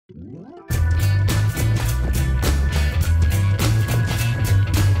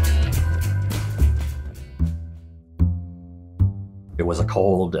It was a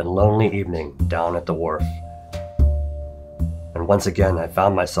cold and lonely evening down at the wharf. And once again I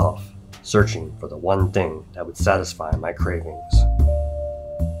found myself searching for the one thing that would satisfy my cravings.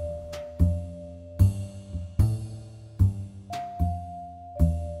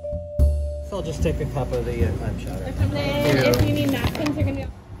 So I'll just take a cup of the clam chowder. And then if you need napkins, you're gonna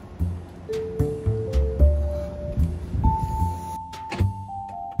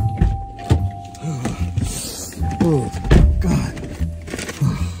Oh, God.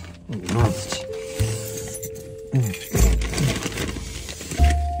 I'm lost.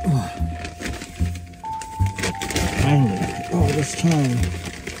 Finally. Oh, this time.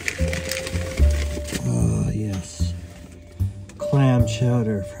 Oh, yes. Clam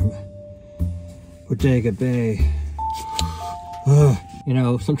chowder from Bodega Bay. You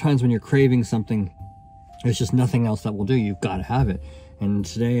know, sometimes when you're craving something, there's just nothing else that will do. You've got to have it. And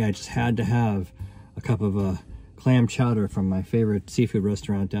today I just had to have a cup of clam chowder from my favorite seafood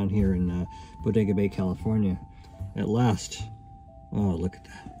restaurant down here in Bodega Bay, California. At last. Oh, look at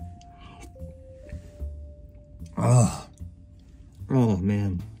that. Oh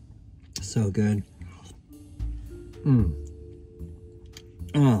man. So good.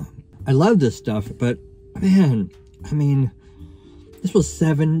 Oh, I love this stuff, but man, I mean, this was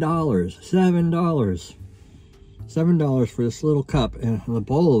 $7. $7 for this little cup, and the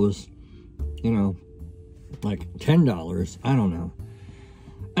bowl was, you know, like $10. I don't know.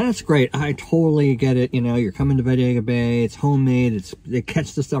 And that's great. I totally get it. You know, you're coming to Bodega Bay. It's homemade. They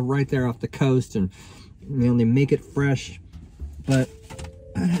catch the stuff right there off the coast, and you know they make it fresh. But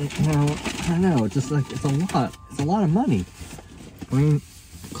I don't know. It's just like it's a lot. It's a lot of money. I mean,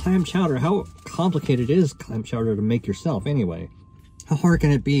 clam chowder. How complicated is clam chowder to make yourself anyway? How hard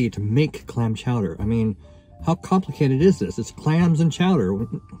can it be to make clam chowder? I mean, how complicated is this? It's clams and chowder.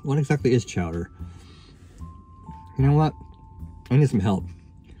 What exactly is chowder? You know what? I need some help.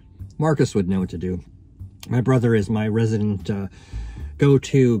 Marcus would know what to do. My brother is my resident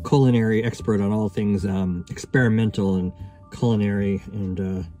go-to culinary expert on all things experimental and culinary,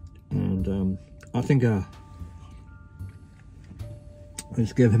 and I think I'll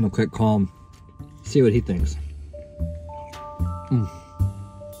just give him a quick call, see what he thinks. Whoa.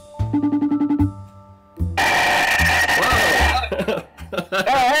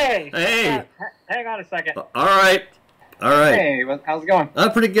 Hey! Hey! Hang on a second. All right. Hey, how's it going?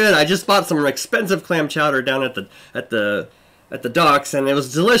 Pretty good. I just bought some expensive clam chowder down at the docks, and it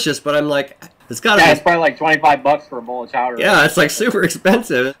was delicious. But I'm like, it's gotta be. It's probably like $25 for a bowl of chowder. Yeah, it's like super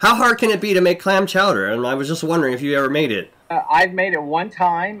expensive. How hard can it be to make clam chowder? And I was just wondering if you ever made it. I've made it one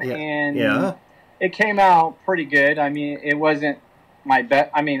time, and it came out pretty good. I mean, it wasn't my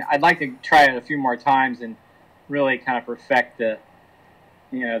best. I mean, I'd like to try it a few more times and really kind of perfect the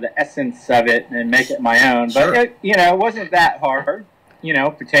essence of it and make it my own. Sure. But it wasn't that hard. You know,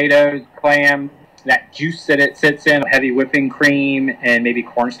 potatoes, clam, that juice that it sits in, heavy whipping cream, and maybe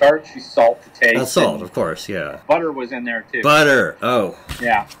cornstarch, salt to taste. Salt, of course, yeah. Butter was in there too. Butter, oh.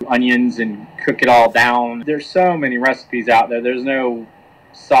 Yeah, onions, and cook it all down. There's so many recipes out there. There's no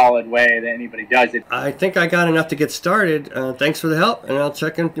solid way that anybody does it. I think I got enough to get started. Thanks for the help, and I'll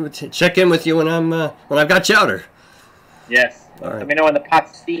check in with you when I've got chowder. Yes. All right. Let me know when the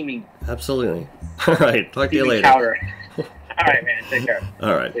pot's steaming. Absolutely. All right. Talk to you later. Chowder. All right, man. Take care.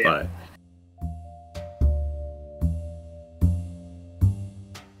 All right. Bye.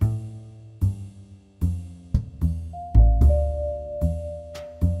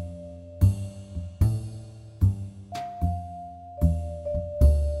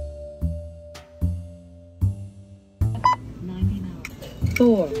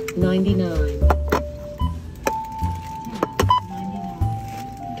 $4.99.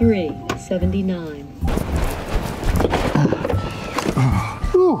 $3.79.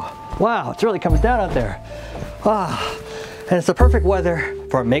 Wow, it's really coming down out there. And it's the perfect weather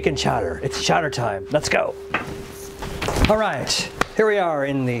for making chowder. It's chowder time. Let's go. All right, here we are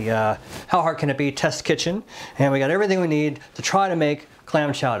in the How Hard Can It Be test kitchen, and we got everything we need to try to make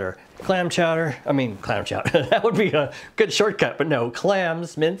clam chowder. Clam chowder. That would be a good shortcut, but no.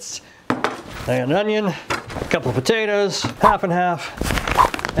 Clams minced, and an onion, a couple of potatoes, half and half,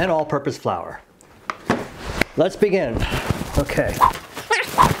 and all-purpose flour. Let's begin. Okay.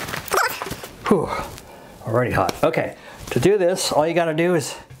 Whew. Already hot. Okay. To do this, all you got to do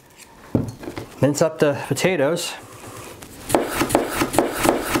is mince up the potatoes.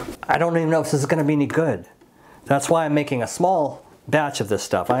 I don't even know if this is going to be any good. That's why I'm making a small batch of this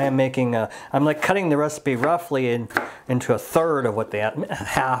stuff. I'm like cutting the recipe roughly into a third of what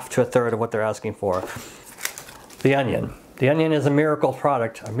half to a third of what they're asking for. The onion. The onion is a miracle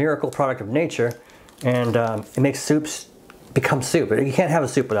product of nature, and it makes soups become soup. You can't have a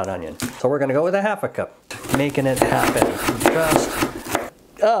soup without onion. So we're gonna go with a half a cup. Making it happen. Just,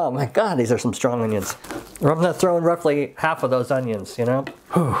 oh my God, these are some strong onions. I'm gonna throw in roughly half of those onions, you know?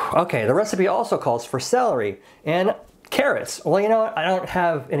 Whew. Okay, the recipe also calls for celery and carrots. Well, you know what? I don't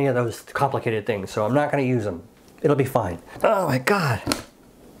have any of those complicated things, so I'm not gonna use them. It'll be fine. Oh my God.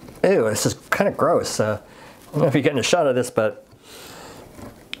 Ew, this is kind of gross. I don't know if you're getting a shot of this, but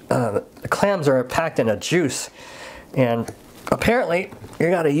the clams are packed in a juice, and apparently you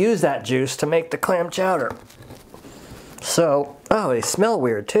gotta use that juice to make the clam chowder. So, oh, they smell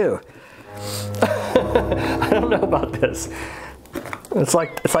weird too. I don't know about this. It's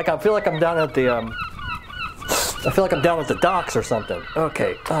like I feel like I'm down at the I feel like I'm down at the docks or something.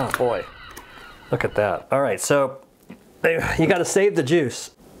 Okay. Oh boy. Look at that. All right. So you got to save the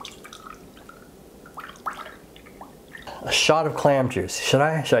juice. A shot of clam juice. Should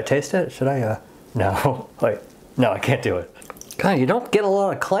I taste it? Should I? No. Wait. No, I can't do it. God, you don't get a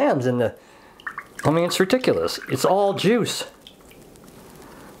lot of clams in the. I mean, it's ridiculous. It's all juice.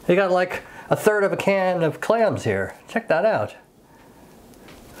 You got like a third of a can of clams here. Check that out.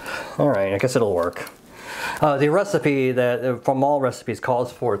 All right, I guess it'll work. The recipe that from all recipes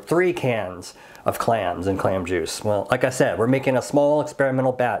calls for 3 cans of clams and clam juice. Well, like I said, we're making a small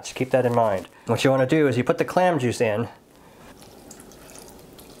experimental batch. Keep that in mind. What you want to do is you put the clam juice in.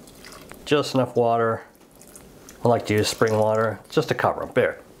 Just enough water. I like to use spring water just to cover them.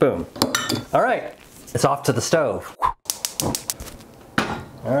 There, boom. All right, it's off to the stove.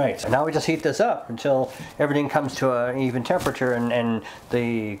 All right, so now we just heat this up until everything comes to an even temperature and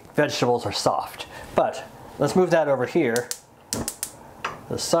the vegetables are soft. But let's move that over here,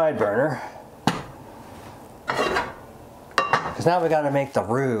 the side burner, because now we got to make the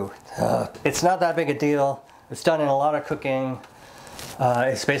roux. It's not that big a deal. It's done in a lot of cooking.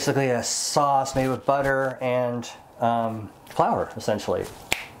 It's basically a sauce made with butter and flour, essentially.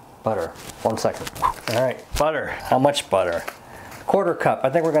 Butter. 1 second. All right, butter. How much butter? 1/4 cup. I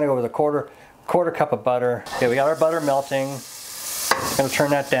think we're going to go with a quarter cup of butter. Okay, we got our butter melting. I'm going to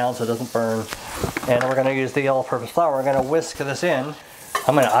turn that down so it doesn't burn. And we're going to use the all-purpose flour. We're going to whisk this in.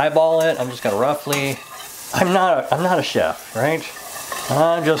 I'm going to eyeball it. I'm just going to roughly. I'm not a chef, right?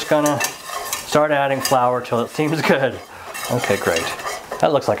 I'm just going to start adding flour till it seems good. Okay, great.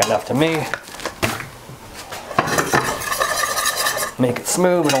 That looks like enough to me. Make it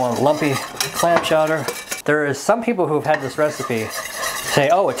smooth. We don't want lumpy clam chowder. There is some people who've had this recipe say,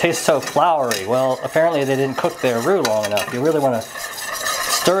 oh, it tastes so floury. Well, apparently they didn't cook their roux long enough. You really want to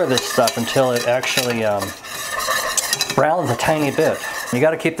stir this stuff until it actually browns a tiny bit. You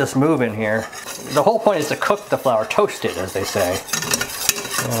got to keep this moving here. The whole point is to cook the flour, toast it, as they say.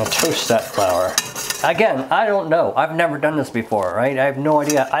 I'm going to toast that flour. Again, I don't know. I've never done this before, right? I have no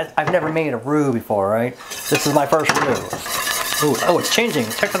idea. I've never made a roux before, right? This is my first roux. Ooh, oh, it's changing.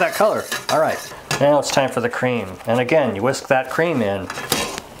 Check out that color. All right. Now it's time for the cream. And again, you whisk that cream in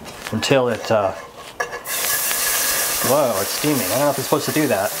until it, whoa, it's steaming. I don't know if you're supposed to do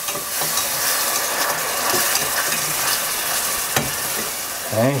that.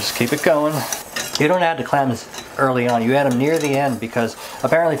 Okay, just keep it going. You don't add the clams early on. You add them near the end because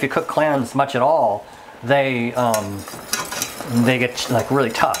apparently if you cook clams much at all, they get like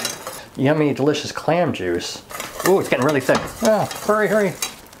really tough. Yummy, delicious clam juice. Ooh, it's getting really thick. Ah, hurry, hurry.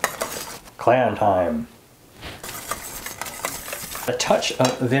 Clam time. A touch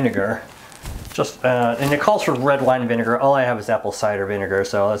of vinegar. Just and it calls for red wine vinegar. All I have is apple cider vinegar,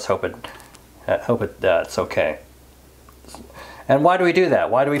 so let's hope that's okay. And why do we do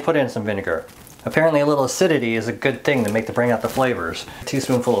that? Why do we put in some vinegar? Apparently a little acidity is a good thing to bring out the flavors. A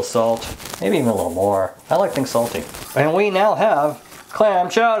teaspoonful of salt, maybe even a little more. I like things salty. And we now have clam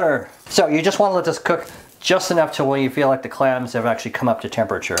chowder. So you just want to let this cook just enough to when you feel like the clams have actually come up to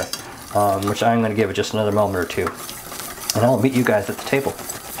temperature, which I'm going to give it just another moment or two. And I'll meet you guys at the table.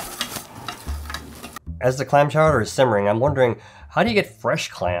 As the clam chowder is simmering, I'm wondering, how do you get fresh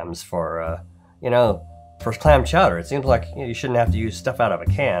clams for, for clam chowder? It seems like you shouldn't have to use stuff out of a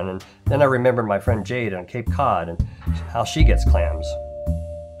can. And then I remembered my friend Jade on Cape Cod and how she gets clams.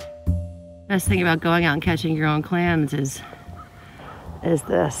 Best thing about going out and catching your own clams is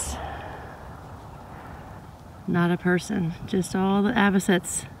this. Not a person, just all the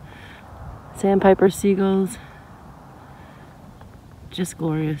avocets, sandpipers, seagulls. Just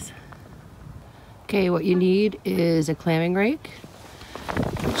glorious. Okay, what you need is a clamming rake,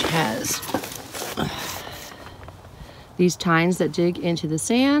 which has these tines that dig into the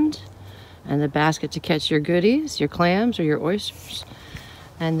sand, and the basket to catch your goodies, your clams or your oysters,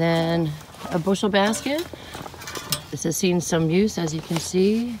 and then a bushel basket. This has seen some use, as you can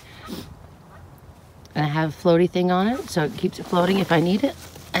see. And I have a floaty thing on it, so it keeps it floating if I need it.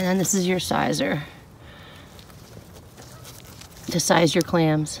 And then this is your sizer to size your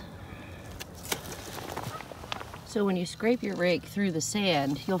clams. So when you scrape your rake through the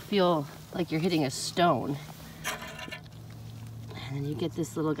sand, you'll feel like you're hitting a stone. And then you get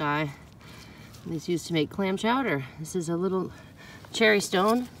this little guy. It's used to make clam chowder. This is a little cherry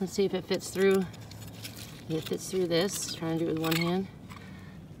stone. Let's see if it fits through. It fits through this. Trying to do it with one hand.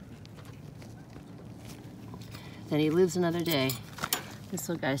 Then he lives another day. This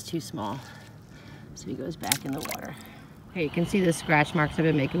little guy's too small, so he goes back in the water. Here you can see the scratch marks I've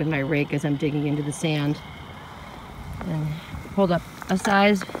been making with my rake as I'm digging into the sand. And hold up a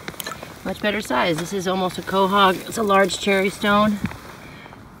size, much better size. This is almost a quahog. It's a large cherry stone.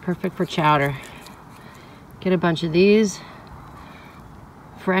 Perfect for chowder. Get a bunch of these.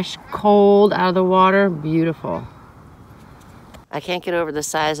 Fresh, cold, out of the water, beautiful. I can't get over the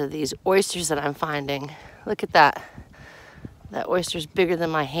size of these oysters that I'm finding. Look at that. That oyster's bigger than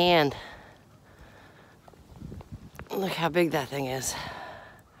my hand. Look how big that thing is.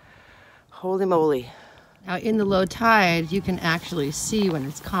 Holy moly. Now in the low tide, you can actually see when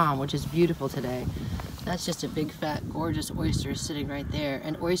it's calm, which is beautiful today. That's just a big, fat, gorgeous oyster sitting right there.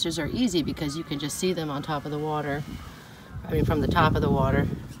 And oysters are easy because you can just see them on top of the water. I mean, from the top of the water.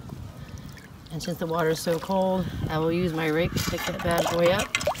 And since the water is so cold, I will use my rake to pick that bad boy up.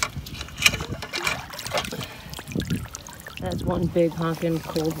 That's one big honkin'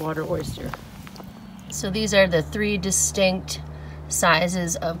 cold water oyster. So these are the 3 distinct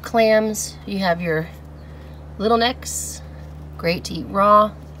sizes of clams. You have your little necks, great to eat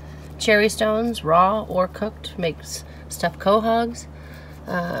raw. Cherry stones, raw or cooked, makes stuffed quahogs,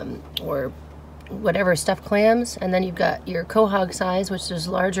 or whatever, stuffed clams. And then you've got your quahog size, which is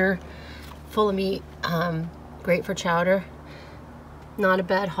larger, full of meat, great for chowder. Not a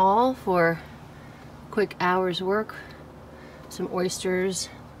bad haul for quick hour's work. Some oysters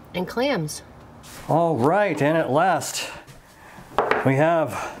and clams. All right, and at last, we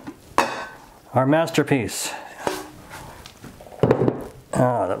have our masterpiece.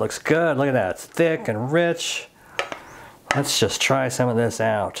 Oh, that looks good. Look at that. It's thick and rich. Let's just try some of this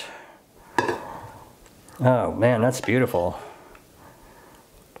out. Oh man, that's beautiful.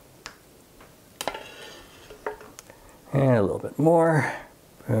 And a little bit more.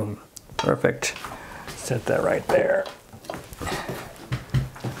 Boom. Perfect. Set that right there.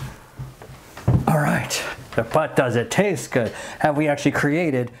 All right. But does it taste good? Have we actually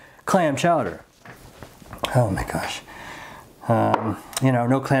created clam chowder? Oh my gosh. You know,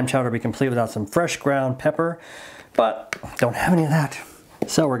 no clam chowder would be complete without some fresh ground pepper, but don't have any of that.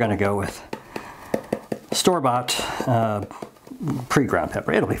 So we're gonna go with store-bought pre-ground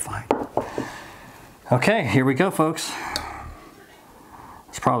pepper. It'll be fine. Okay, here we go, folks.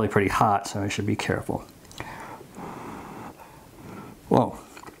 It's probably pretty hot, so I should be careful. Whoa.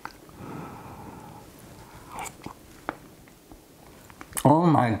 Oh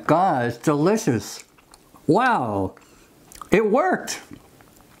my God, it's delicious. Wow, it worked.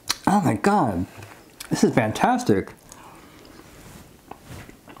 Oh my God, this is fantastic.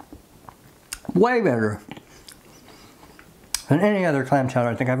 Way better than any other clam chowder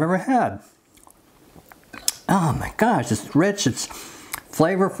I think I've ever had. Oh my gosh, it's rich, it's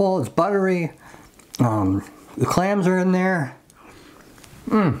flavorful, it's buttery. The clams are in there.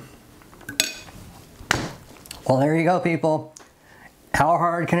 Well, there you go, people. How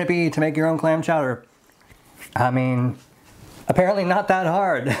hard can it be to make your own clam chowder? I mean, apparently not that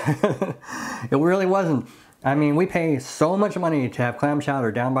hard. It really wasn't. I mean, we pay so much money to have clam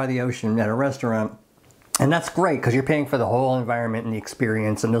chowder down by the ocean at a restaurant. And that's great because you're paying for the whole environment and the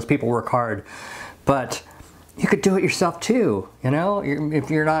experience, and those people work hard. But you could do it yourself too, you know? If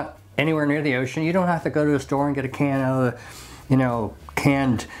you're not anywhere near the ocean, you don't have to go to a store and get a can of, you know,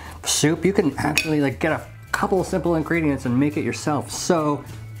 canned soup. You can actually like get a couple of simple ingredients and make it yourself. So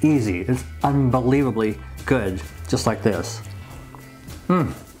easy. It's unbelievably good, just like this.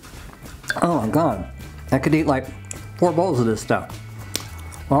 Oh my God. I could eat like 4 bowls of this stuff.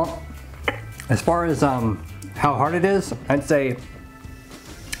 Well, as far as how hard it is, I'd say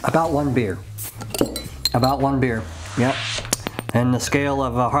about 1 beer. About 1 beer, yep. And the scale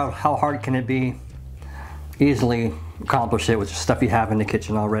of how hard can it be, easily accomplish it with the stuff you have in the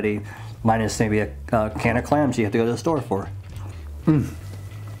kitchen already, minus maybe a can of clams you have to go to the store for.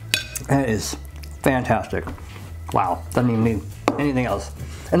 That is fantastic. Wow, doesn't even need anything else.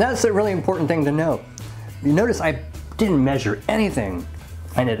 And that's a really important thing to know. You notice I didn't measure anything.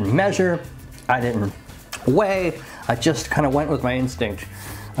 I didn't measure, I didn't weigh, I just kind of went with my instinct.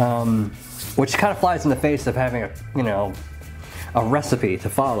 Which kind of flies in the face of having a, you know, a recipe to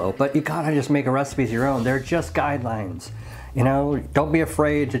follow, but you gotta just make a recipe your own. They're just guidelines. You know, don't be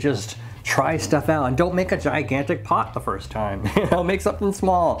afraid to just try stuff out, and don't make a gigantic pot the first time. You know, make something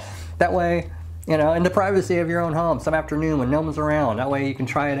small. That way, you know, in the privacy of your own home, some afternoon when no one's around, that way you can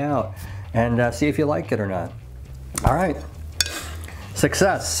try it out and see if you like it or not. All right,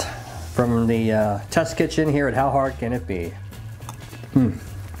 success from the test kitchen here at How Hard Can It Be?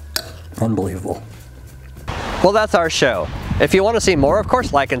 Unbelievable. Well, that's our show. If you want to see more, of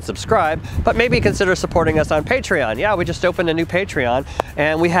course, like and subscribe, but maybe consider supporting us on Patreon. Yeah, we just opened a new Patreon,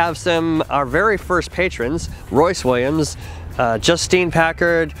 and we have our very first patrons, Royce Williams, Justine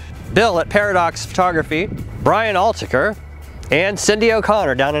Packard, Bill at Paradox Photography, Brian Altiker, and Cindy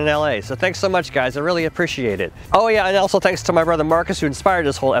O'Connor down in LA. So thanks so much, guys. I really appreciate it. Oh yeah, and also thanks to my brother Marcus, who inspired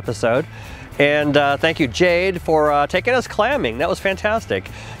this whole episode. And thank you, Jade, for taking us clamming. That was fantastic.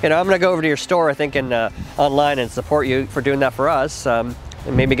 You know, I'm gonna go over to your store, I think, online and support you for doing that for us, and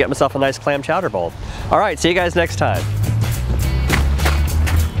maybe get myself a nice clam chowder bowl. All right, see you guys next time.